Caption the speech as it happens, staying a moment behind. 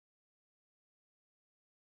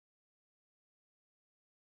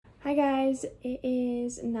Hi guys, it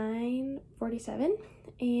is 9:47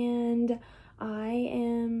 and I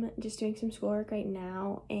am just doing some schoolwork right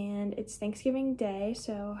now, and it's Thanksgiving Day,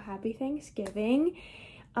 so happy Thanksgiving.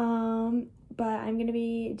 But I'm gonna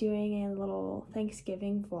be doing a little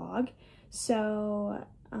Thanksgiving vlog. So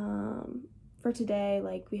for today,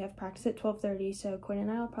 like, we have practice at 12:30, so Quinn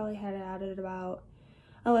and I will probably head out at about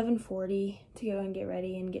 11:40 to go and get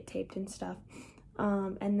ready and get taped and stuff.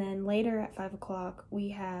 And then later at 5 o'clock, we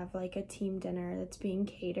have like a team dinner that's being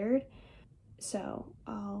catered. So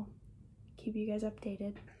I'll keep you guys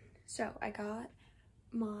updated. So I got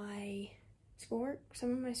my schoolwork,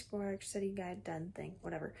 some of my schoolwork, study guide done thing,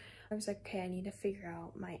 whatever. I was like, okay, I need to figure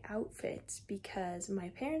out my outfits because my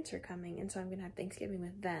parents are coming, and so I'm gonna have Thanksgiving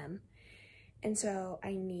with them. And so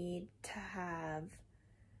I need to have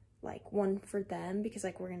like one for them because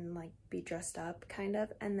like we're gonna like be dressed up kind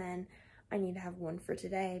of, and then I need to have one for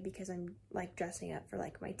today because I'm like dressing up for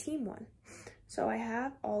like my team one. So I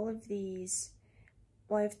have all of these,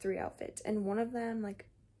 well, I have 3 outfits, and one of them, like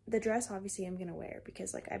the dress, obviously I'm gonna wear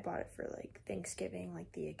because like I bought it for like Thanksgiving, like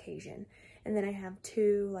the occasion. And then I have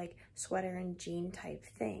 2 like sweater and jean type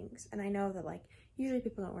things. And I know that like usually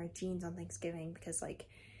people don't wear jeans on Thanksgiving because like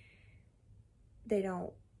they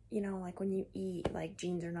don't, you know, like when you eat, like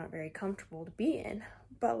jeans are not very comfortable to be in.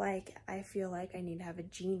 But like I feel like I need to have a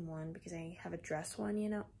jean one because I have a dress one, you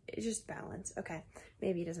know. It's just balance. Okay,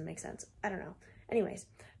 maybe it doesn't make sense, I don't know. Anyways,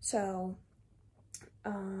 so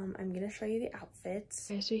I'm gonna show you the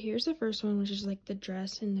outfits. Okay, so here's the first one, which is like the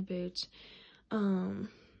dress and the boots.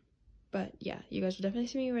 But yeah, you guys will definitely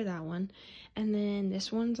see me wear that one. And then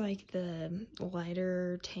this one's like the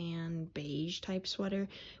lighter tan beige type sweater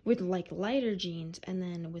with like lighter jeans, and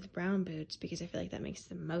then with brown boots because I feel like that makes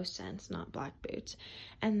the most sense, not black boots.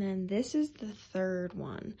 And then this is the third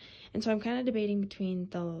one. And so I'm kind of debating between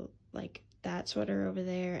the like that sweater over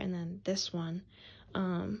there and then this one.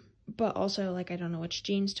 But also like I don't know which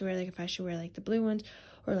jeans to wear, like if I should wear like the blue ones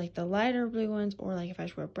or like the lighter blue ones, or like if I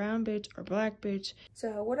should wear brown boots or black boots.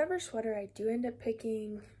 So whatever sweater I do end up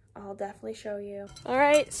picking, I'll definitely show you. All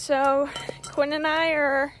right, so Quinn and I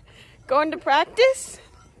are going to practice.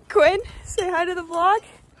 Quinn, say hi to the vlog.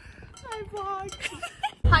 Hi vlog.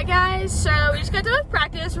 Hi guys, so we just got done with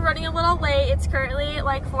practice. We're running a little late. It's currently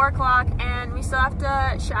like 4 o'clock and we still have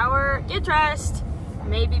to shower, get dressed,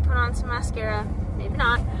 maybe put on some mascara, maybe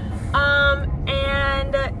not.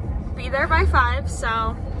 And be there by 5,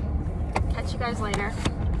 so catch you guys later.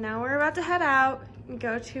 Now we're about to head out and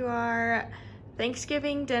go to our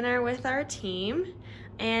Thanksgiving dinner with our team,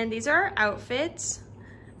 and these are our outfits.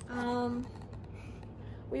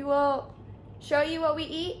 We will show you what we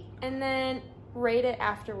eat and then rate it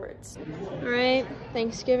afterwards. All right,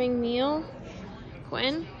 Thanksgiving meal.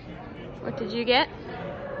 Quinn, what did you get?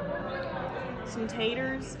 Some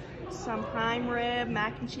taters, some prime rib,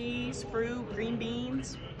 mac and cheese, fruit, green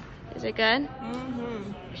beans. Is it good?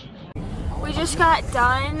 Mm-hmm. We just got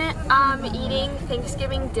done eating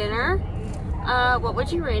Thanksgiving dinner. What would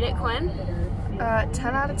you rate it, Quinn?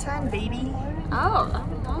 10 out of 10, baby. Oh, that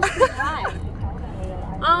was pretty high.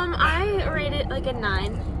 I rate it like a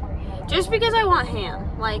 9. Just because I want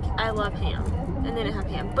ham. Like, I love ham. And they didn't have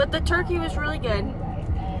ham. But the turkey was really good.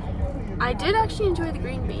 I did actually enjoy the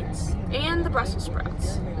green beans and the Brussels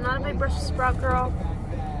sprouts. I'm not a big Brussels sprout girl.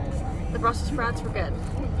 The Brussels sprouts were good.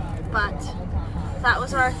 But that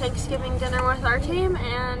was our Thanksgiving dinner with our team,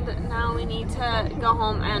 and now we need to go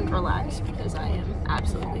home and relax because I am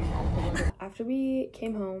absolutely full. After we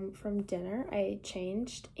came home from dinner, I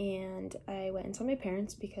changed and I went and saw my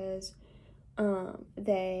parents because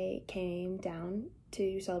they came down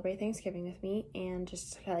to celebrate Thanksgiving with me and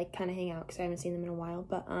just like kind of hang out because I haven't seen them in a while.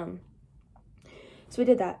 But so we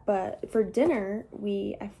did that. But for dinner,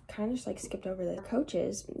 I kind of just like skipped over the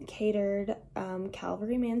coaches catered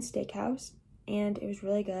Cavalryman Steakhouse, and it was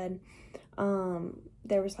really good.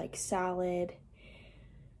 There was like salad,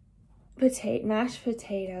 mashed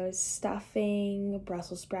potatoes, stuffing,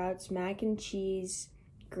 Brussels sprouts, mac and cheese,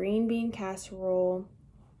 green bean casserole,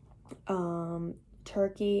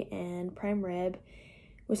 turkey and prime rib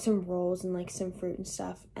with some rolls and like some fruit and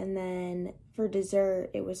stuff. And then for dessert,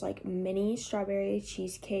 it was like mini strawberry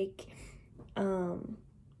cheesecake,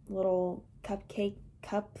 little cupcake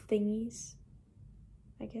cup thingies,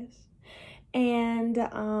 I guess, and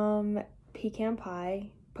pecan,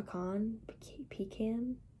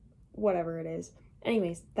 whatever it is.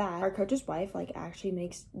 Anyways, that our coach's wife like actually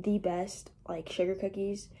makes the best like sugar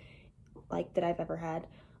cookies like that I've ever had.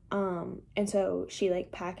 And so she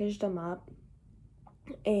like packaged them up,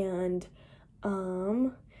 and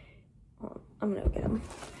I'm gonna go get them.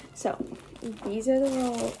 So these are the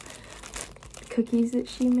little cookies that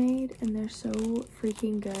she made, and they're so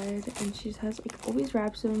freaking good. And she just has like always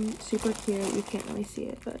wraps them super cute. You can't really see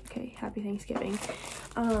it, but okay, happy Thanksgiving.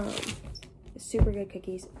 Super good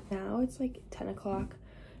cookies. Now it's like 10 o'clock,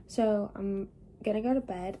 so I'm gonna go to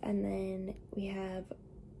bed, and then we have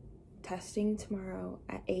testing tomorrow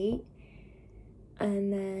at 8,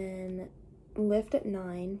 and then lift at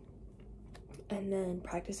 9, and then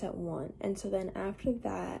practice at 1. And so then after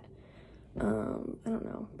that, I don't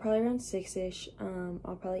know, probably around 6ish,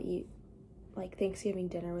 I'll probably eat like Thanksgiving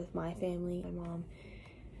dinner with my family. My mom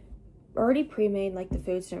already pre-made like the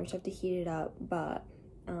food, so I just have to heat it up. But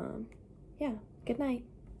yeah, good night.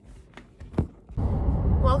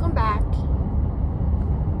 Welcome back.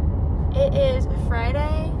 It is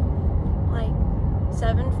Friday, like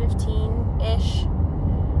 7:15-ish.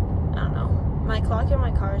 I don't know. My clock in my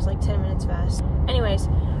car is like 10 minutes fast. Anyways,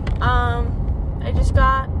 I just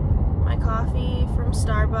got my coffee from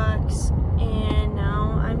Starbucks, and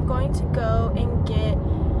now I'm going to go and get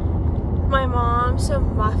my mom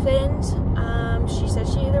some muffins. She said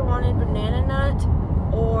she either wanted banana nut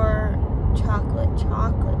or chocolate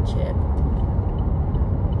chip.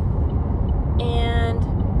 And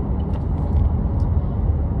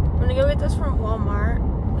I'm gonna go get this from Walmart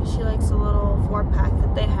because she likes the little 4-pack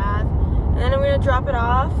that they have. And then I'm gonna drop it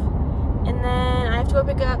off, and then I have to go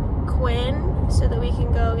pick up Quinn so that we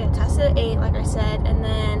can go get tested at 8, like I said, and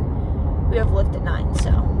then we have lift at 9.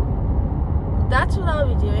 So that's what I'll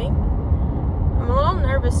be doing. I'm a little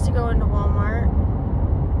nervous to go into Walmart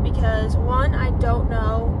because, one, I don't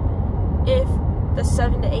know if the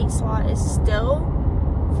 7 to 8 slot is still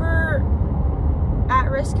for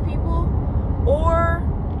at-risk people, or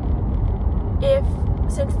if,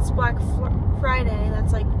 since it's Black Friday,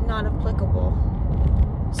 that's like not applicable.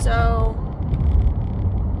 So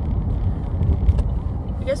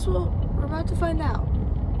I guess we're about to find out.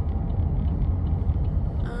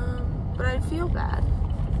 But I feel bad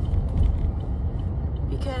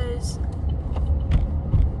because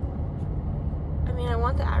I mean, I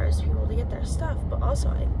want the at-risk people to get their stuff, but also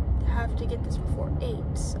I have to get this before 8.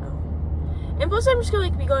 So, and plus I'm just gonna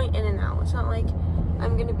like be going in and out. It's not like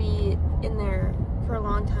I'm gonna be in there for a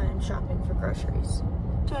long time shopping for groceries.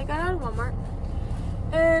 So I got out of Walmart,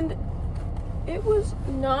 and it was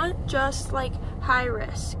not just like high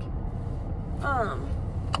risk. Hold on.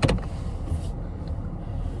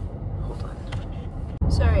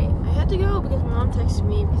 Sorry, I had to go because my mom texted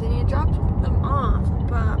me because I need to drop them off,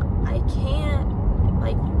 but I can't,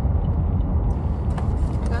 like,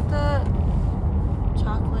 I got the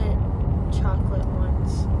chocolate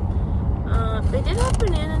ones. They did have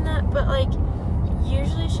banana nut, but like,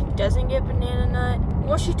 usually she doesn't get banana nut.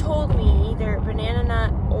 Well, she told me either banana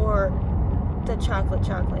nut or the chocolate,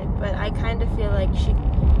 but I kind of feel like she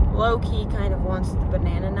low-key kind of wants the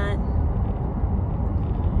banana nut.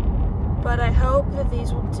 But I hope that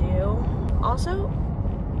these will do. Also,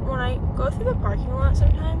 when I go through the parking lot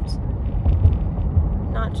sometimes,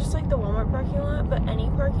 not just like the Walmart parking lot, but any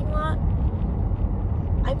parking lot,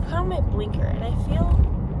 I put on my blinker, and I feel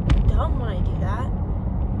dumb when I do that.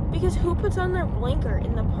 Because who puts on their blinker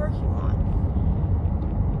in the parking lot?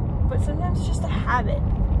 But sometimes it's just a habit.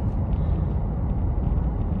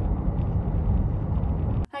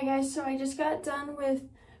 Hi guys, so I just got done with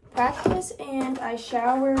practice and I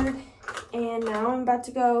showered, and now I'm about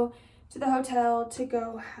to go to the hotel to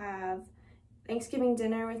go have Thanksgiving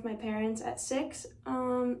dinner with my parents at 6.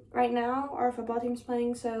 Right now our football team's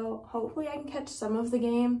playing, so hopefully I can catch some of the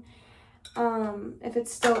game. If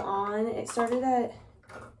it's still on. It started at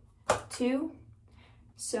 2,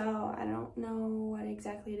 so I don't know what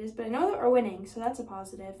exactly it is, but I know that we're winning, so that's a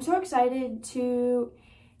positive. I'm so excited to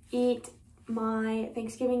eat my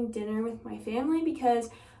Thanksgiving dinner with my family because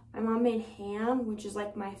my mom made ham, which is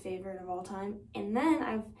like my favorite of all time, and then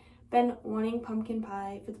I've been wanting pumpkin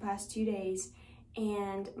pie for the past 2 days,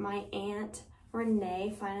 and my aunt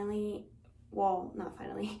Renee finally, well, not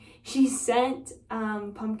finally, she sent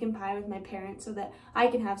pumpkin pie with my parents so that I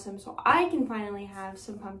can have some, so I can finally have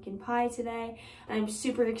some pumpkin pie today. And I'm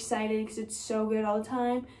super excited because it's so good all the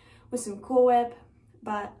time with some Cool Whip,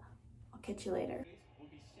 but I'll catch you later.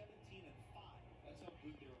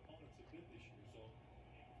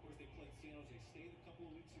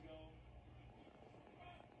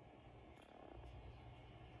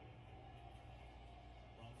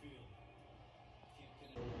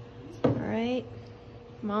 Alright,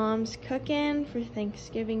 Mom's cooking for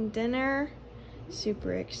Thanksgiving dinner.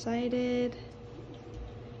 Super excited.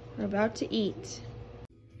 We're about to eat.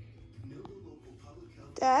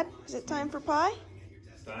 Dad, is it time for pie?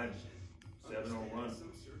 Time, 7:01.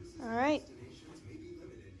 Alright.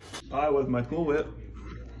 Pie with my Cool Whip.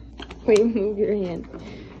 Wait, move your hand.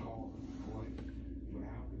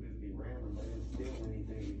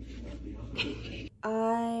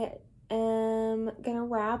 I am gonna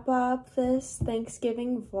wrap up this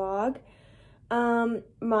Thanksgiving vlog.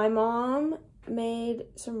 My mom made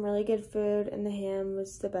some really good food, and the ham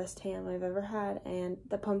was the best ham I've ever had, and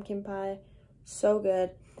the pumpkin pie, so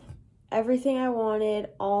good. Everything I wanted,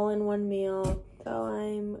 all in one meal. So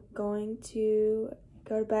I'm going to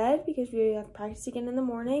go to bed because we have practice again in the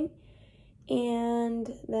morning, and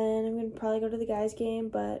then I'm gonna probably go to the guys' game,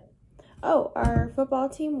 but oh, our football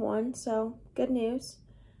team won, so good news.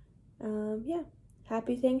 Yeah,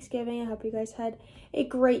 happy Thanksgiving. I hope you guys had a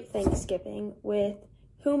great Thanksgiving with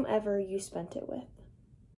whomever you spent it with.